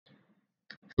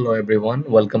Hello everyone,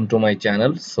 welcome to my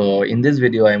channel. So in this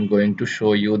video I am going to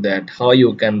show you that how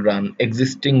you can run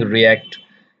existing React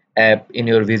app in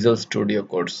your Visual Studio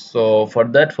Code. So for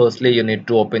that, firstly you need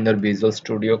to open your Visual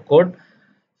Studio Code.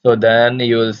 So then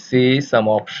you will see some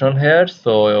option here.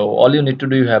 So all you need to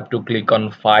do, you have to click on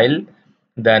file,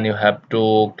 then you have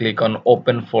to click on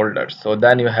open folder. So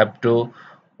then you have to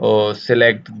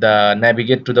select the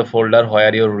navigate to the folder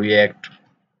where your React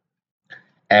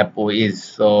app is.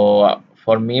 So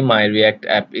for me, my React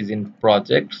app is in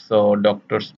project, so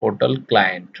doctor's portal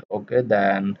client. Okay,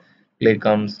 then click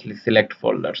on select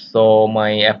folder. So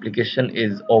my application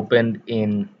is opened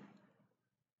in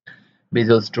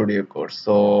Visual Studio Code.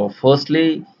 So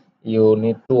firstly you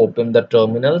need to open the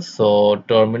terminal. So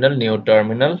terminal, new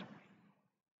terminal.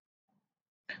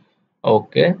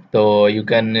 Okay, so you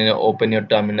can open your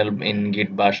terminal in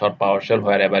git bash or powershell,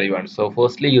 wherever you want. So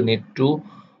firstly you need to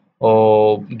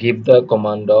give the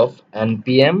command of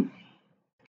npm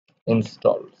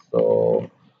install. So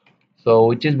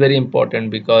which is very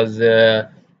important because the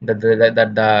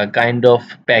kind of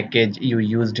package you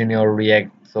used in your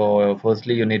React. So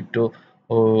firstly you need to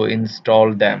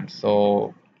install them.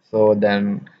 So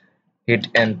then hit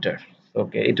enter.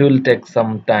 Okay, it will take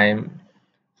some time,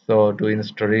 so to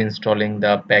install reinstalling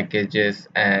the packages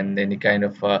and any kind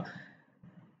of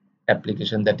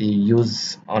application that you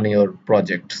use on your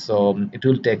project. So it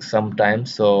will take some time.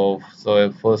 So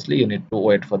firstly you need to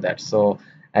wait for that. So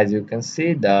as you can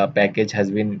see, the package has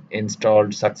been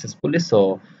installed successfully.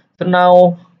 So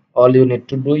now all you need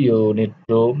to do, you need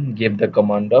to give the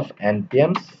command of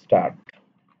npm start.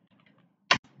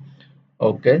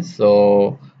 Okay,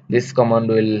 so this command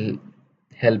will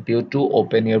help you to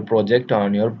open your project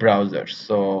on your browser.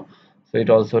 So it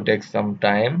also takes some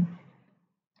time.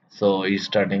 So it's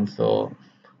starting. So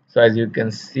as you can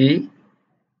see,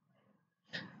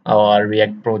 our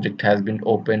React project has been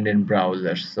opened in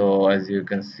browser. So as you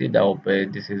can see, the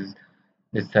open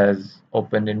this has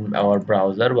opened in our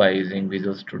browser by using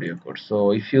Visual Studio Code.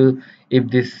 So if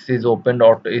this is opened,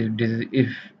 or if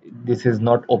this is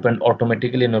not opened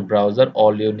automatically in a browser,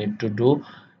 all you need to do,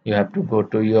 you have to go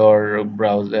to your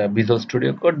browser Visual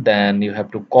Studio Code, then you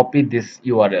have to copy this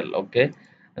URL. Okay,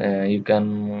 you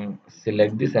can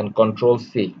select this and Control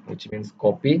C, which means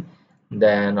copy.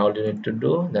 Then all you need to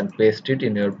do, then paste it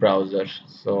in your browser.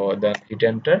 So then hit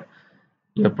enter,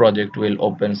 your project will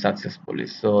open successfully.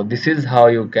 So this is how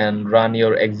you can run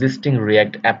your existing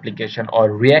React application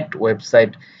or React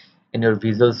website in your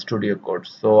Visual Studio Code.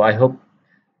 So I hope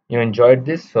you enjoyed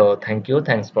this. So thank you,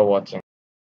 thanks for watching.